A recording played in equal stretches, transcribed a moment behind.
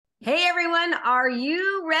Hey everyone, are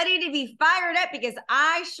you ready to be fired up? Because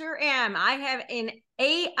I sure am. I have an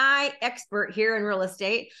AI expert here in real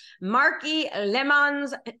estate, Marki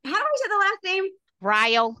Lemons. How do I say the last name?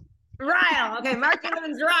 Ryle. Ryle. Okay, Marki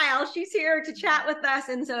Lemons-Ryhal. She's here to chat with us.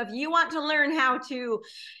 And so if you want to learn how to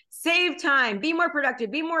save time, be more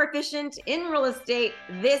productive, be more efficient in real estate,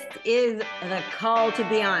 this is the call to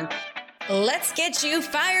be on. Let's get you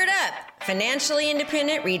fired up. Financially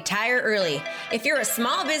independent, retire early. If you're a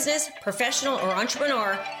small business, professional, or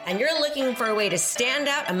entrepreneur, and you're looking for a way to stand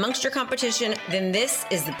out amongst your competition, then this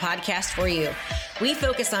is the podcast for you. We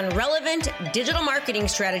focus on relevant digital marketing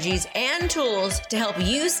strategies and tools to help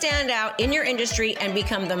you stand out in your industry and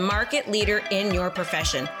become the market leader in your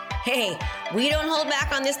profession. Hey, we don't hold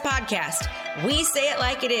back on this podcast. We say it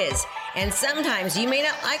like it is. And sometimes you may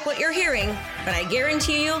not like what you're hearing, but I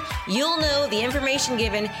guarantee you'll know the information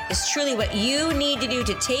given is truly what you need to do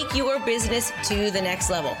to take your business to the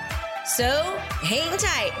next level. So hang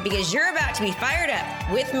tight because you're about to be fired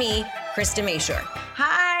up with me, Krista Mayshore.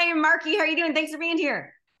 Hi, Marki. How are you doing? Thanks for being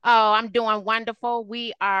here. Oh, I'm doing wonderful.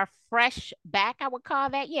 We are fresh back, I would call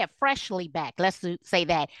that. Yeah, freshly back. Let's say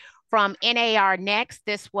that. From NAR Next.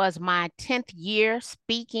 This was my 10th year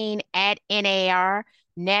speaking at NAR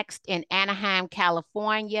Next in Anaheim,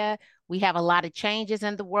 California. We have a lot of changes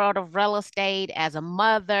in the world of real estate. As a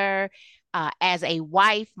mother, as a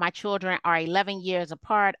wife, my children are 11 years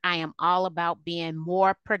apart. I am all about being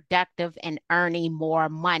more productive and earning more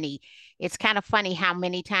money. It's kind of funny how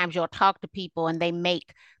many times you'll talk to people and they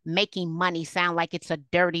make making money sound like it's a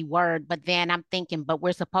dirty word, but then I'm thinking, but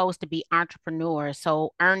we're supposed to be entrepreneurs.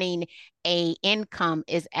 So earning a income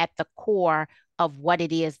is at the core of what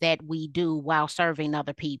it is that we do while serving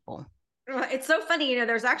other people. It's so funny,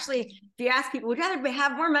 there's actually, if you ask people, would you rather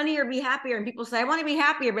have more money or be happier? And people say, I want to be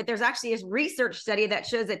happier, but there's actually a research study that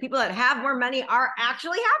shows that people that have more money are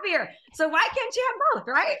actually happier. So why can't you have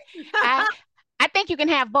both, right? I, I think you can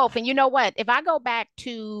have both. And you know what? If I go back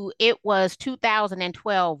to it was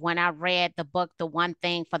 2012 when I read the book, The One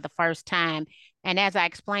Thing for the first time. And as I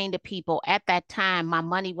explained to people at that time, my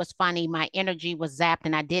money was funny, my energy was zapped,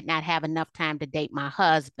 and I did not have enough time to date my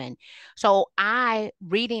husband. So I,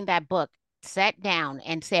 reading that book, sat down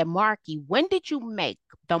and said, Marky, when did you make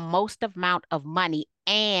the most amount of money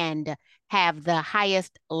and have the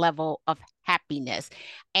highest level of happiness?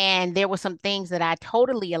 And there were some things that I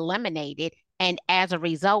totally eliminated. And as a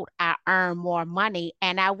result, I earn more money.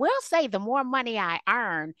 And I will say, the more money I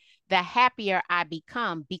earn, the happier I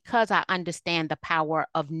become because I understand the power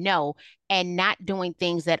of no and not doing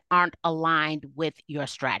things that aren't aligned with your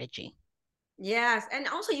strategy. Yes, and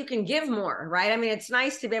also you can give more, right? I mean, it's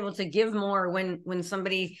nice to be able to give more when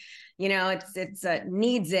somebody, it's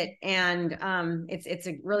needs it, and it's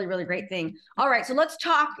a really great thing. All right, so let's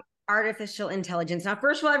talk artificial intelligence. Now,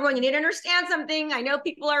 first of all, everyone, you need to understand something. I know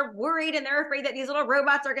people are worried and they're afraid that these little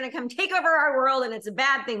robots are going to come take over our world, and it's a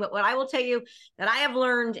bad thing. But what I will tell you that I have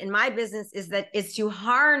learned in my business is to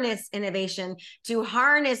harness innovation, to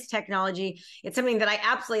harness technology. It's something that I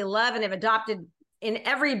absolutely love and have adopted in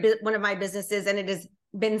every one of my businesses, and it has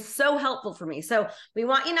been so helpful for me. So we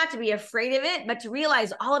want you not to be afraid of it, but to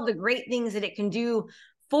realize all of the great things that it can do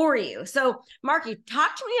for you. So Marki,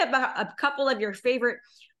 talk to me about a couple of your favorite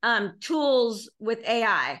tools with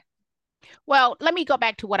AI. Well, let me go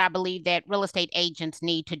back to what I believe that real estate agents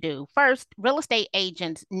need to do. First, real estate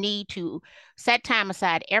agents need to set time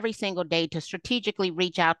aside every single day to strategically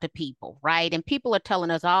reach out to people, right? And people are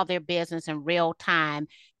telling us all their business in real time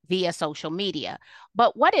via social media.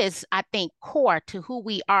 But what is, I think, core to who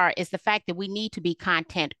we are is the fact that we need to be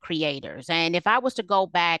content creators. And if I was to go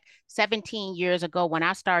back 17 years ago when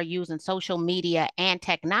I started using social media and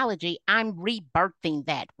technology, I'm rebirthing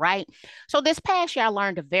that, right? So this past year, I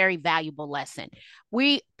learned a very valuable lesson.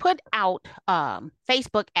 We put out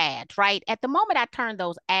Facebook ads, right? At the moment I turn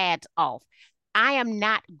those ads off, I am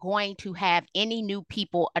not going to have any new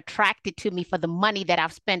people attracted to me for the money that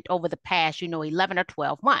I've spent over the past, 11 or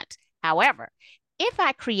 12 months. However, if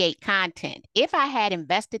I create content, if I had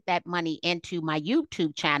invested that money into my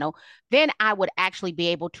YouTube channel, then I would actually be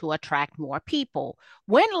able to attract more people.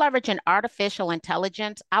 When leveraging artificial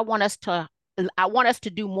intelligence, I want us to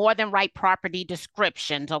do more than write property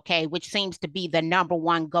descriptions, okay, which seems to be the number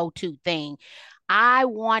one go-to thing. I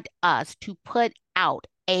want us to put out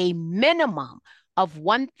a minimum of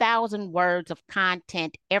 1,000 words of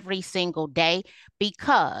content every single day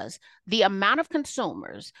because the amount of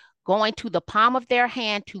consumers going to the palm of their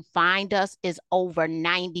hand to find us is over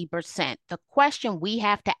 90%. The question we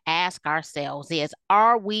have to ask ourselves is,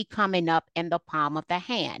 are we coming up in the palm of the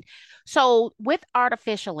hand? So with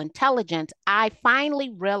artificial intelligence, I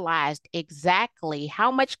finally realized exactly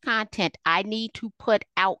how much content I need to put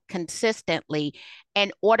out consistently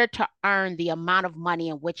in order to earn the amount of money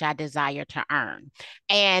in which I desire to earn.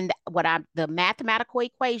 And the mathematical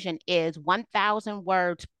equation is 1,000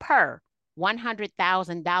 words per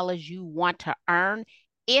 $100,000 you want to earn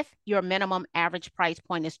if your minimum average price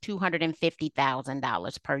point is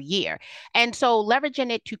 $250,000 per year. And so leveraging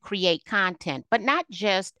it to create content, but not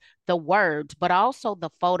just the words, but also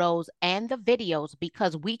the photos and the videos,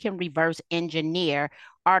 because we can reverse engineer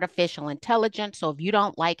artificial intelligence. So if you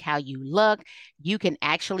don't like how you look, you can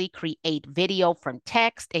actually create video from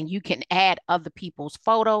text, and you can add other people's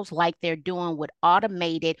photos like they're doing with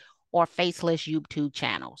automated or faceless YouTube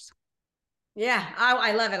channels. Yeah,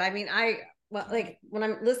 I love it. I mean, well, like when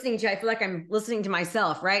I'm listening to you, I feel like I'm listening to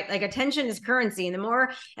myself, right? Like attention is currency. And the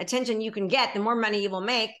more attention you can get, the more money you will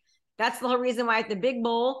make. That's the whole reason why at the Big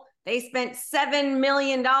Bowl, they spent $7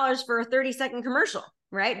 million for a 30-second commercial,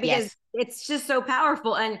 right? Because Yes. It's just so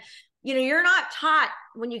powerful. And, you're not taught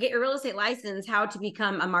when you get your real estate license how to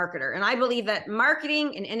become a marketer. And I believe that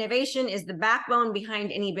marketing and innovation is the backbone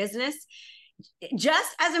behind any business.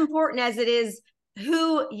 Just as important as it is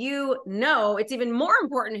who you know, it's even more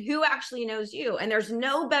important who actually knows you. And there's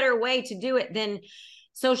no better way to do it than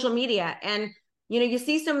social media. And, you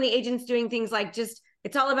see so many agents doing things like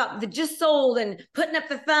it's all about the just sold and putting up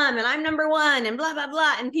the thumb and I'm number one and blah, blah,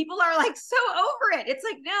 blah. And people are like so over it. It's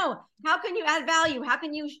like, no, how can you add value? How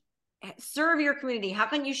can you serve your community? How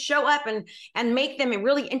can you show up and make them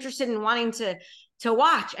really interested in wanting to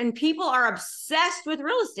watch? And people are obsessed with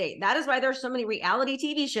real estate. That is why there's so many reality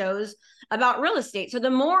TV shows about real estate. So the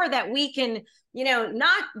more that we can,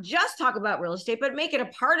 not just talk about real estate, but make it a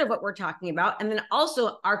part of what we're talking about. And then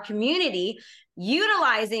also our community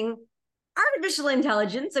utilizing artificial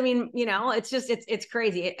intelligence. I mean, it's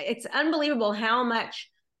crazy. It's unbelievable how much,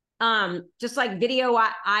 just like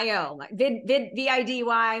video.io, like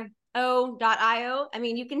vidyo.io. I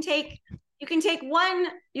mean, you can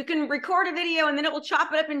record a video and then it will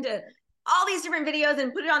chop it up into all these different videos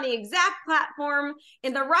and put it on the exact platform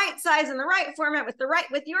in the right size and the right format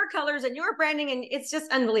with your colors and your branding. And it's just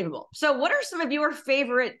unbelievable. So what are some of your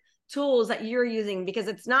favorite tools that you're using? Because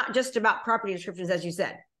it's not just about property descriptions, as you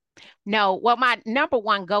said. No, well, my number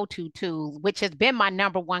one go-to tool, which has been my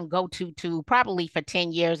number one go-to tool probably for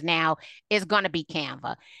 10 years now, is going to be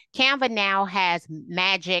Canva. Canva now has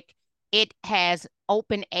magic. It has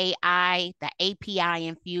open AI, the API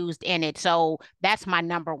infused in it. So that's my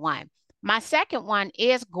number one. My second one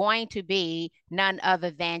is going to be none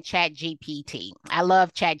other than ChatGPT. I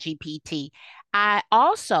love ChatGPT. I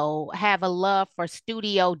also have a love for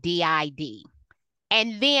Studio DID.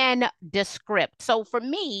 And then Descript. So for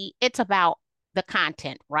me, it's about the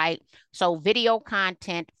content, right? So video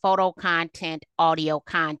content, photo content, audio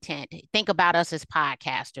content. Think about us as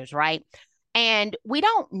podcasters, right? And we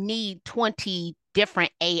don't need 20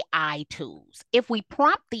 different AI tools. If we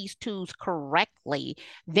prompt these tools correctly,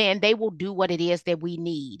 then they will do what it is that we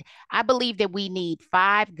need. I believe that we need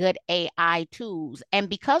 5 good AI tools. And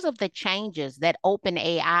because of the changes that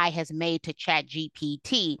OpenAI has made to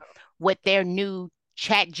ChatGPT with their new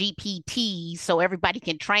chat GPTs, so everybody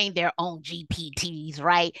can train their own GPTs,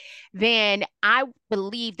 right? Then I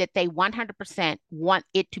believe that they 100% want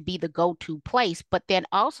it to be the go-to place, but then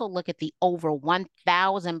also look at the over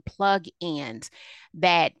 1,000 plugins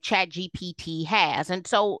that ChatGPT has. And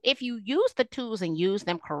so if you use the tools and use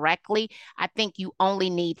them correctly, I think you only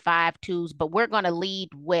need 5 tools, but we're going to lead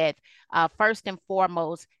with first and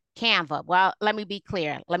foremost, Canva. Well, let me be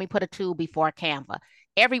clear. Let me put a tool before Canva.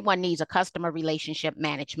 Everyone needs a customer relationship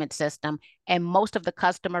management system, and most of the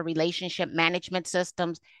customer relationship management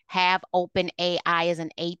systems have OpenAI as an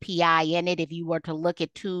API in it. If you were to look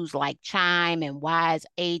at tools like Chime and Wise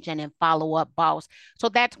Agent and Follow Up Boss, so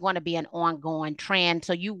that's going to be an ongoing trend.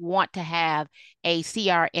 So you want to have a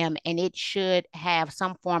CRM, and it should have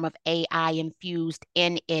some form of AI infused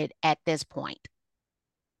in it at this point.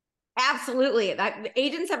 Absolutely.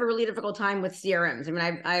 Agents have a really difficult time with CRMs. I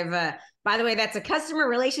mean, I've by the way, that's a customer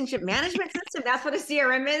relationship management system. That's what a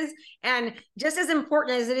CRM is. And just as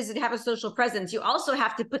important as it is to have a social presence, you also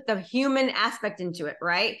have to put the human aspect into it,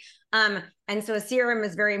 right? And so a CRM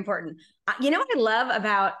is very important. You know what I love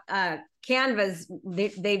about Canvas?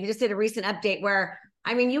 They just did a recent update where,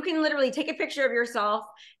 I mean, you can literally take a picture of yourself,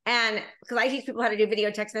 and because I teach people how to do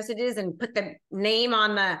video text messages and put the name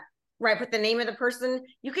on right, put the name of the person.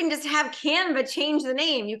 You can just have Canva change the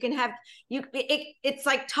name. You can have it's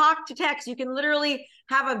like talk to text. You can literally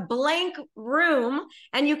have a blank room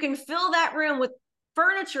and you can fill that room with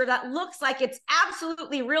furniture that looks like it's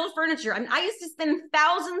absolutely real furniture. I mean, I used to spend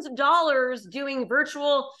thousands of dollars doing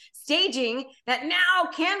virtual staging that now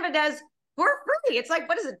Canva does for free. It's like,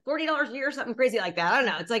 what is it, $40 a year or something crazy like that? I don't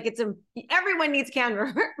know. It's like everyone needs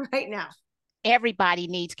Canva right now. Everybody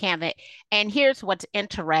needs Canva. And here's what's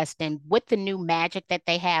interesting with the new magic that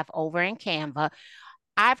they have over in Canva.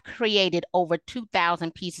 I've created over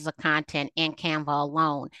 2,000 pieces of content in Canva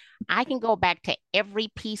alone. I can go back to every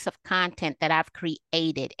piece of content that I've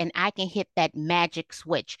created and I can hit that magic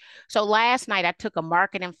switch. So last night I took a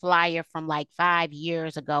marketing flyer from like 5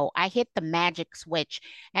 years ago. I hit the magic switch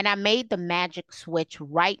and I made the magic switch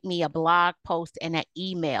write me a blog post and an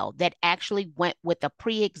email that actually went with a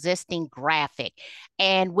pre-existing graphic.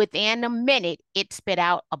 And within a minute, it spit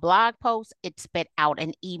out a blog post, it spit out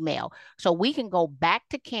an email. So we can go back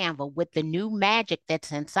to Canva with the new magic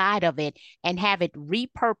that's inside of it and have it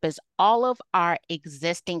repurpose all of our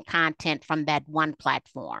existing content from that one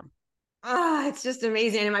platform. Oh, it's just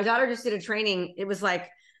amazing. And my daughter just did a training. It was like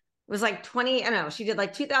 20, I don't know, she did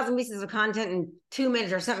like 2,000 pieces of content in 2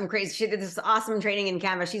 minutes or something crazy. She did this awesome training in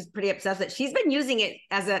Canva. She's pretty obsessed with it. She's been using it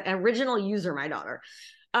as an original user, my daughter.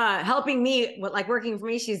 Helping me with like working for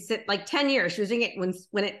me. She's like 10 years. She was doing it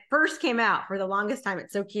when it first came out for the longest time.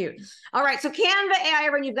 It's so cute. All right. So Canva AI,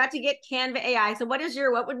 everyone, you've got to get Canva AI. So what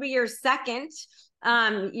would be your second,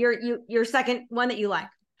 your second one that you like?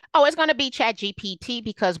 Oh, it's going to be ChatGPT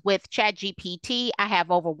because with ChatGPT, I have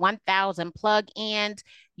over 1,000 plugins.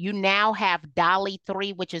 You now have DALL-E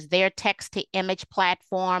 3, which is their text to image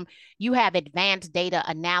platform. You have advanced data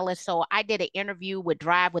analysis. So I did an interview with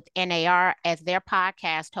Drive with NAR as their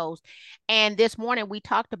podcast host. And this morning we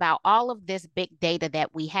talked about all of this big data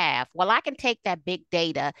that we have. Well, I can take that big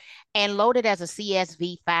data and load it as a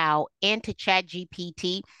CSV file into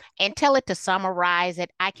ChatGPT and tell it to summarize it.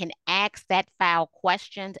 I can ask that file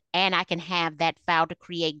questions and I can have that file to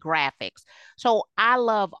create graphics. So I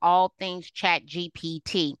love all things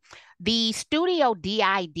ChatGPT. The Studio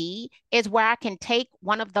DID is where I can take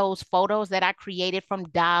one of those photos that I created from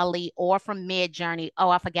DALL-E or from Midjourney. Oh,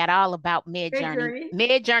 I forgot all about Midjourney.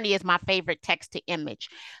 Midjourney is my favorite text to image.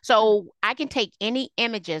 So I can take any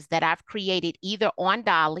images that I've created either on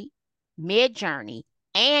DALL-E, Midjourney,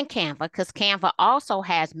 and Canva, because Canva also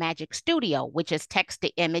has Magic Studio, which is text to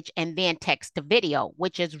image, and then text to video,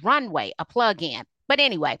 which is Runway, a plugin. But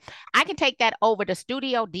anyway, I can take that over to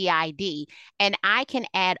Studio DID and I can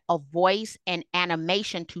add a voice and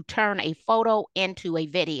animation to turn a photo into a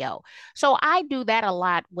video. So I do that a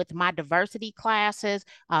lot with my diversity classes,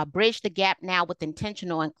 bridge the gap now with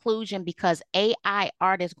intentional inclusion because AI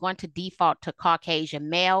art is going to default to Caucasian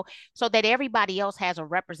male so that everybody else has a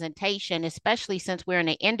representation, especially since we're in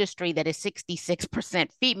an industry that is 66%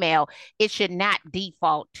 female, it should not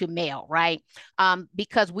default to male, right?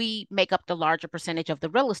 Because we make up the larger percentage of the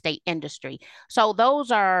real estate industry. So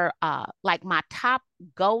those are like my top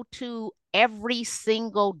go-to every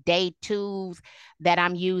single day tools that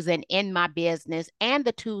I'm using in my business and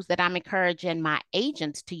the tools that I'm encouraging my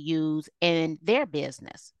agents to use in their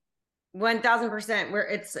business. 1,000%. Where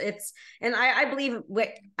it's, and I believe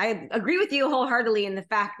I agree with you wholeheartedly in the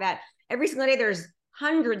fact that every single day there's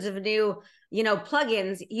hundreds of new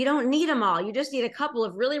plugins. You don't need them all. You just need a couple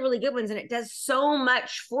of really, really good ones. And it does so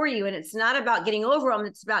much for you. And it's not about getting over them.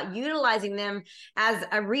 It's about utilizing them as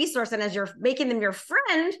a resource and as you're making them your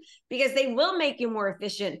friend, because they will make you more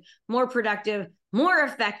efficient, more productive, more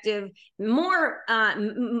effective, more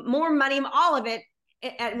money, all of it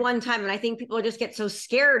at one time. And I think people just get so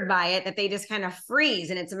scared by it that they just kind of freeze.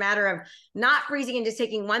 And it's a matter of not freezing and just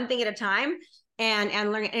taking one thing at a time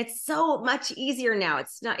and learning. And it's so much easier now.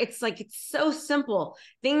 It's so simple.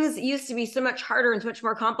 Things used to be so much harder and so much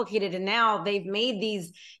more complicated. And now they've made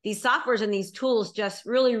these softwares and these tools just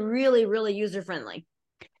really, really, really user-friendly.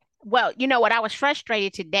 Well, you know what? I was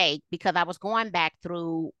frustrated today because I was going back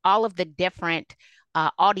through all of the different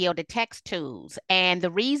audio to text tools. And the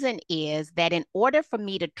reason is that in order for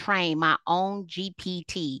me to train my own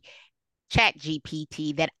ChatGPT,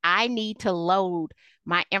 that I need to load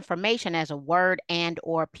my information as a Word and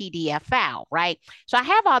or PDF file, right? So I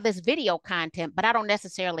have all this video content, but I don't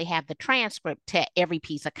necessarily have the transcript to every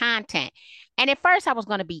piece of content. And at first I was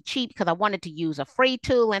going to be cheap because I wanted to use a free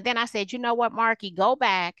tool. And then I said, you know what, Marki, go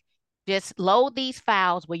back, just load these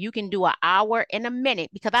files where you can do an hour in a minute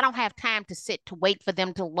because I don't have time to sit to wait for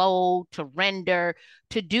them to load, to render,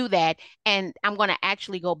 to do that. And I'm going to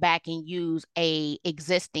actually go back and use a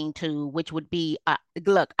existing tool, which would be,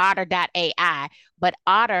 look, Otter.ai, but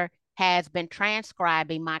Otter has been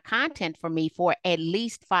transcribing my content for me for at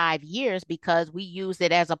least 5 years because we use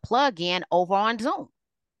it as a plug-in over on Zoom.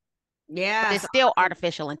 But Yes. it's still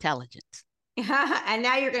artificial intelligence. And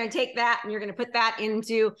now you're going to take that and you're going to put that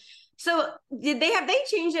into. So they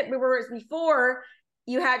changed it? Whereas before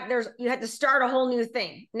you had to start a whole new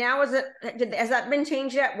thing. Now has that been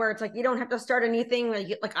changed yet? Where it's like you don't have to start a new thing.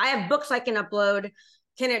 Like I have books I can upload.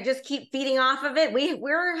 Can it just keep feeding off of it?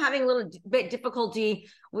 We're having a little bit difficulty.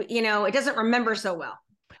 It doesn't remember so well.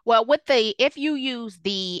 Well, if you use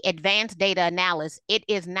the advanced data analysis, it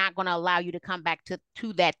is not going to allow you to come back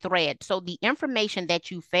to that thread. So the information that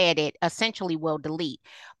you fed it essentially will delete.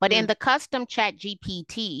 But in the custom chat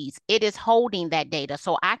GPTs, it is holding that data.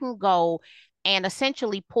 So I can go and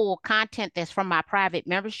essentially pull content that's from my private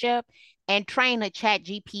membership and train a chat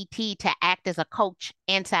GPT to act as a coach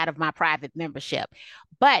inside of my private membership.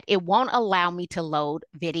 But it won't allow me to load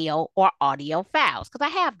video or audio files because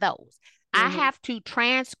I have those. I have to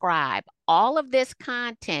transcribe all of this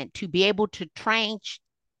content to be able to train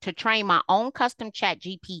my own custom chat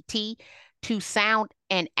GPT to sound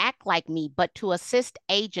and act like me, but to assist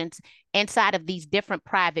agents inside of these different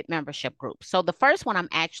private membership groups. So the first one I'm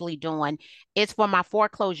actually doing is for my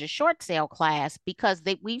foreclosure short sale class because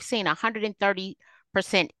we've seen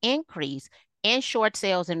 130% increase in short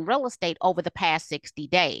sales in real estate over the past 60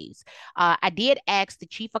 days. I did ask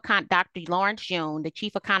Dr. Lawrence Yun, the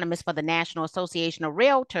chief economist for the National Association of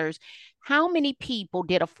Realtors, how many people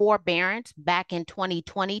did a forbearance back in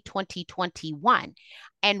 2020, 2021?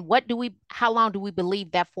 And how long do we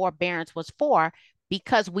believe that forbearance was for?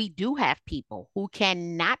 Because we do have people who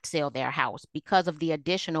cannot sell their house because of the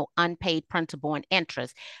additional unpaid principal and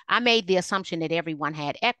interest. I made the assumption that everyone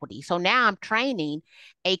had equity. So now I'm training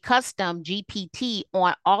a custom GPT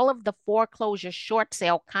on all of the foreclosure short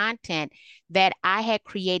sale content that I had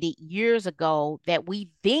created years ago that we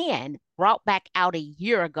then brought back out a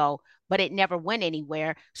year ago, but it never went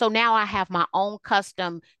anywhere. So now I have my own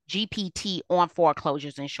custom GPT on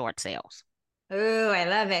foreclosures and short sales. Oh, I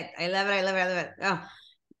love it. I love it. I love it. I love it. Oh,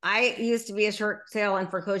 I used to be a short sale and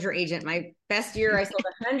foreclosure agent. My best year, I sold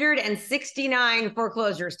 169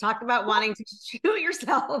 foreclosures. Talk about wanting to shoot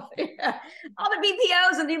yourself. All the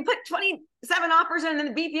BPOs, and you put 27 offers in, and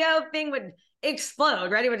then the BPO thing would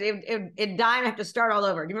explode, right? It'd die and have to start all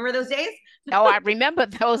over. Do you remember those days? Oh, I remember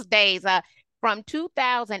those days. From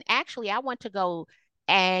 2000, actually, I went to go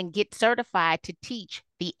and get certified to teach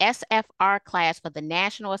the SFR class for the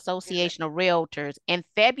National Association of Realtors in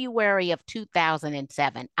February of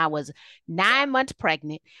 2007. I was 9 months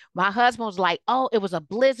pregnant. My husband was like, oh, it was a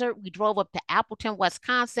blizzard. We drove up to Appleton,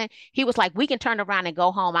 Wisconsin. He was like, we can turn around and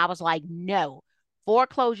go home. I was like, no.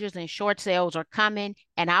 Foreclosures and short sales are coming,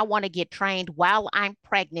 and I want to get trained while I'm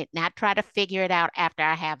pregnant, not try to figure it out after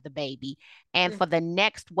I have the baby. And for the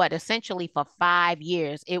next, essentially for 5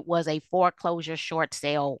 years, it was a foreclosure short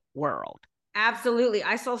sale world. Absolutely.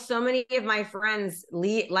 I saw so many of my friends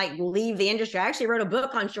leave the industry. I actually wrote a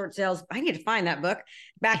book on short sales. I need to find that book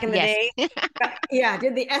back in the day. Yeah,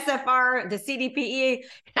 did the SFR, the CDPE,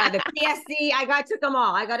 the PSC. I took them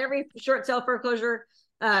all. I got every short sale foreclosure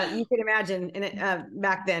you could imagine in it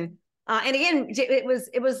back then. And again,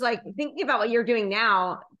 it was like thinking about what you're doing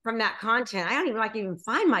now from that content. I don't even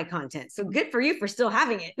find my content. So good for you for still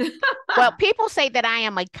having it. Well, people say that I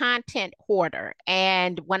am a content hoarder.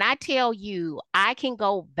 And when I tell you, I can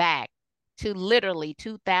go back to literally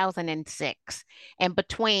 2006, and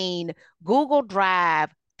between Google Drive,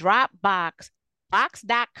 Dropbox,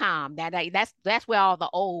 Box.com, that's where all the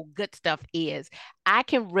old good stuff is. I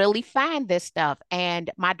can really find this stuff. And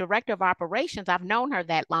my director of operations, I've known her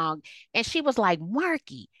that long, and she was like,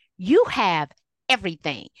 Marki, you have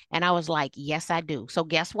everything. And I was like, yes, I do. So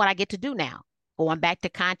guess what I get to do now? Going back to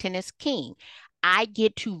content is king. I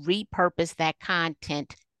get to repurpose that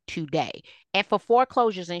content today. And for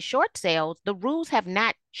foreclosures and short sales, the rules have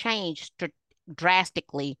not changed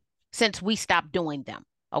drastically since we stopped doing them.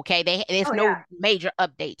 Okay, there's no major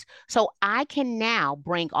updates. So I can now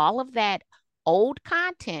bring all of that old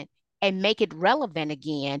content and make it relevant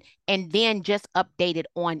again, and then just update it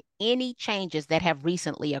on any changes that have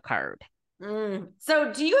recently occurred.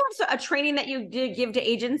 So do you have a training that you did give to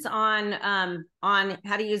agents on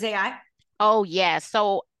how to use AI? Oh, yeah.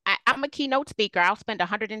 So I'm a keynote speaker. I'll spend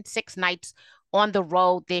 106 nights on the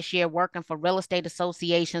road this year working for real estate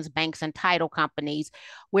associations, banks, and title companies.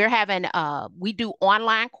 We do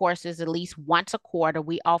online courses at least once a quarter.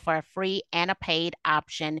 We offer a free and a paid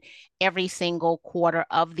option every single quarter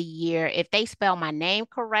of the year. If they spell my name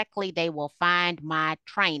correctly, they will find my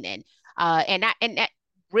training. And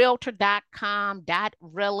realtor.com,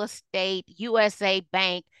 real estate, USA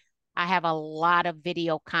Bank. I have a lot of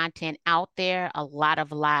video content out there, a lot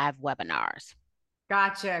of live webinars.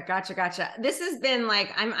 Gotcha. This has been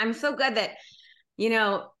like, I'm so glad that,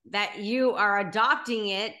 that you are adopting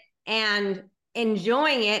it and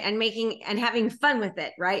enjoying it and making and having fun with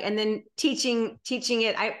it, right? And then teaching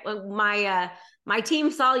it. My team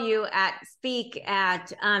saw you speak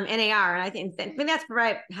at NAR, and I think that's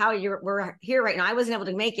right how we're here right now. I wasn't able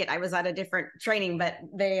to make it. I was at a different training, but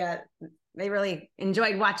they really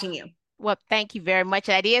enjoyed watching you. Well, thank you very much.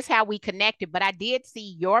 That is how we connected, but I did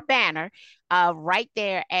see your banner right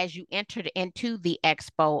there as you entered into the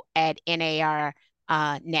expo at NAR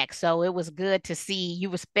next. So it was good to see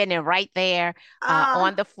you were spinning right there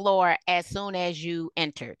on the floor as soon as you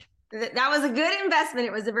entered. That was a good investment.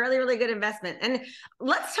 It was a really, really good investment. And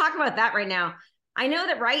let's talk about that right now. I know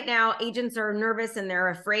that right now agents are nervous and they're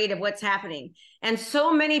afraid of what's happening. And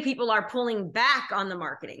so many people are pulling back on the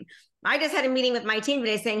marketing. I just had a meeting with my team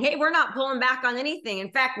today saying, hey, we're not pulling back on anything. In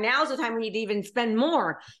fact, now's the time we need to even spend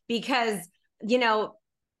more because,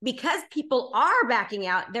 because people are backing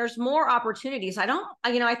out, there's more opportunities. I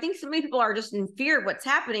think so many people are just in fear of what's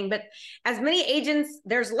happening, but as many agents,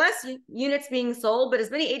 there's less units being sold, but as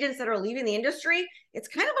many agents that are leaving the industry, it's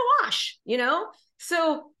kind of a wash,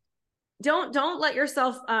 So don't let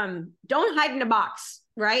yourself, don't hide in a box,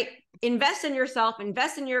 right? Invest in yourself,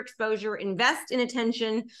 invest in your exposure, invest in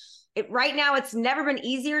attention. Right now, it's never been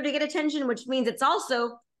easier to get attention, which means it's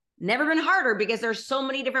also never been harder because there's so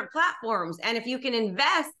many different platforms. And if you can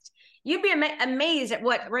invest, you'd be amazed at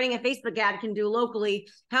what running a Facebook ad can do locally,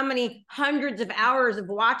 how many hundreds of hours of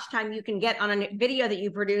watch time you can get on a video that you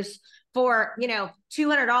produce for,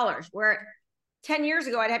 $200, where 10 years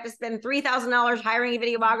ago, I'd have to spend $3,000 hiring a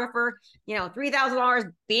videographer, $3,000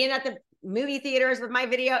 being at the movie theaters with my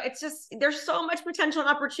video. It's just, there's so much potential and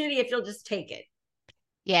opportunity if you'll just take it.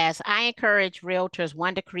 Yes, I encourage realtors,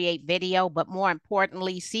 one, to create video, but more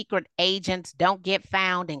importantly, secret agents don't get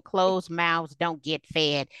found and closed mouths don't get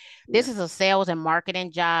fed. This is a sales and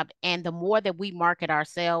marketing job. And the more that we market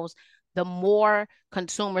ourselves, the more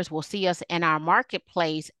consumers will see us in our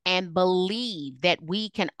marketplace and believe that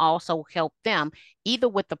we can also help them either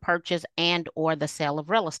with the purchase and or the sale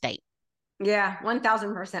of real estate. Yeah,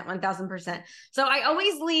 1000%. So I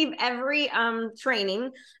always leave every training,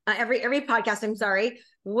 every podcast, I'm sorry,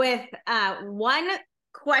 with one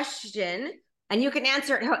question, and you can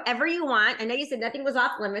answer it however you want. I know you said nothing was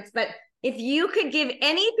off limits, but if you could give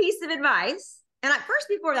any piece of advice, and first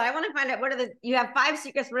before that, I want to find out you have 5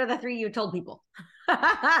 secrets. What are the 3 you told people?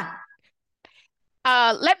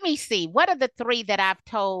 Let me see. What are the 3 that I've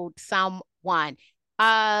told someone?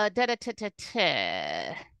 That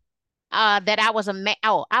I was a man.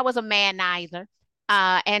 Oh, I was a manizer.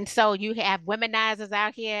 And so you have womenizers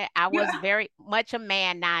out here. I was very much a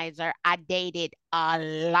manizer. I dated a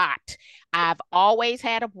lot. I've always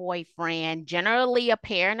had a boyfriend, generally a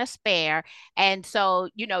pair and a spare. And so,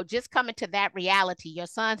 just coming to that reality, your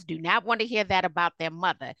sons do not want to hear that about their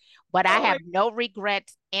mother. But I have no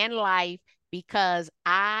regrets in life because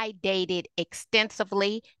I dated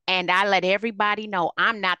extensively and I let everybody know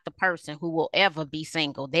I'm not the person who will ever be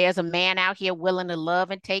single. There's a man out here willing to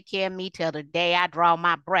love and take care of me till the day I draw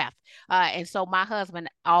my breath. And so my husband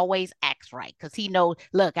always acts right because he knows,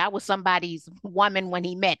 look, I was somebody's woman when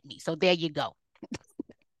he met me. So there you go.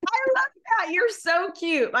 I love that. You're so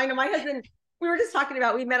cute. I know my husband, we were just talking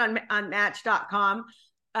about, we met on Match.com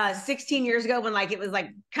 16 years ago when it was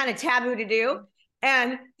kind of taboo to do.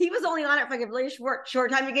 And he was only on it for a really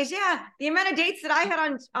short time because, the amount of dates that I had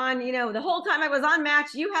on, the whole time I was on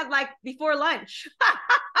Match, you had before lunch.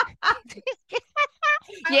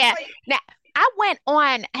 Yeah. Now, I went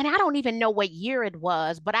on, and I don't even know what year it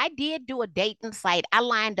was, but I did do a dating site. I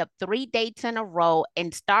lined up 3 dates in a row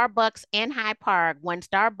in Starbucks in Hyde Park when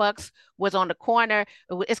Starbucks was on the corner.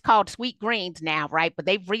 It's called Sweet Greens now, right? But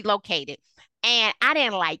they've relocated. And I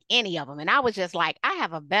didn't like any of them. And I was just like, I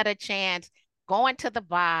have a better chance going to the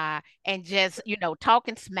bar and just,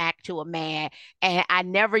 talking smack to a man. And I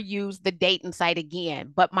never used the dating site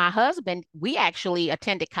again. But my husband, we actually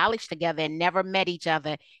attended college together and never met each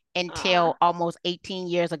other until almost 18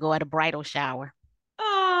 years ago at a bridal shower.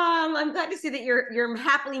 Oh, I'm glad to see that you're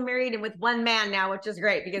happily married and with one man now, which is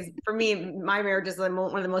great because for me, my marriage is one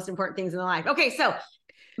of the most important things in life. Okay, so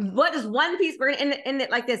what is one piece? We're going to end it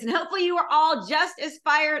like this. And hopefully you are all just as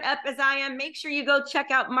fired up as I am. Make sure you go check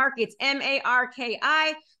out Marki. It's Marki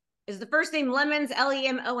is the first name, Lemons,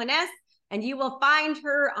 Lemons. And you will find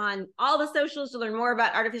her on all the socials to learn more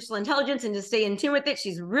about artificial intelligence and to stay in tune with it.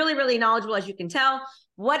 She's really, really knowledgeable, as you can tell.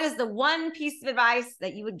 What is the one piece of advice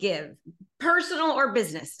that you would give? Personal or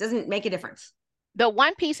business? Doesn't make a difference. The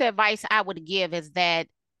one piece of advice I would give is that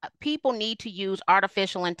people need to use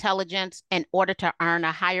artificial intelligence in order to earn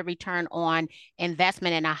a higher return on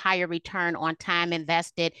investment and a higher return on time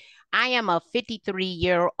invested. I am a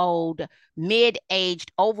 53-year-old,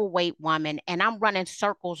 mid-aged, overweight woman, and I'm running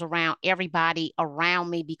circles around everybody around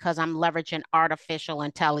me because I'm leveraging artificial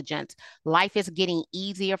intelligence. Life is getting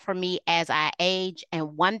easier for me as I age.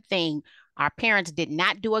 And one thing our parents did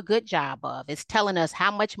not do a good job of is telling us how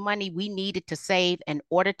much money we needed to save in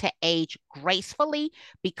order to age gracefully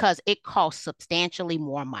because it costs substantially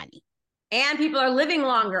more money. And people are living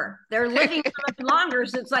longer. They're living so much longer.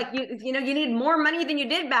 So it's like, you know, you need more money than you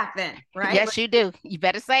did back then, right? Yes, you do. You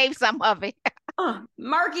better save some of it. Oh,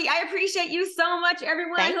 Marki, I appreciate you so much,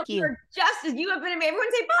 everyone. Thank I hope you. you're just as you have been. Everyone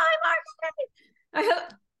say bye,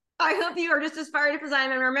 Marki. I hope you are just as fired up as I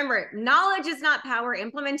am. And remember, knowledge is not power,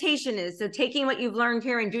 implementation is. So taking what you've learned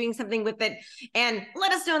here and doing something with it. And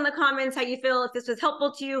let us know in the comments how you feel. If this was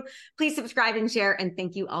helpful to you, please subscribe and share. And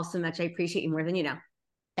thank you all so much. I appreciate you more than you know.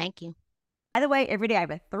 Thank you. By the way, every day I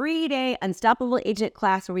have a 3-day Unstoppable Agent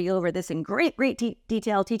class where we go over this in great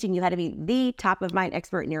detail, teaching you how to be the top of mind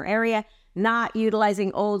expert in your area, not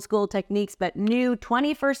utilizing old school techniques, but new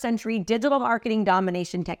 21st century digital marketing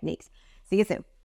domination techniques. See you soon.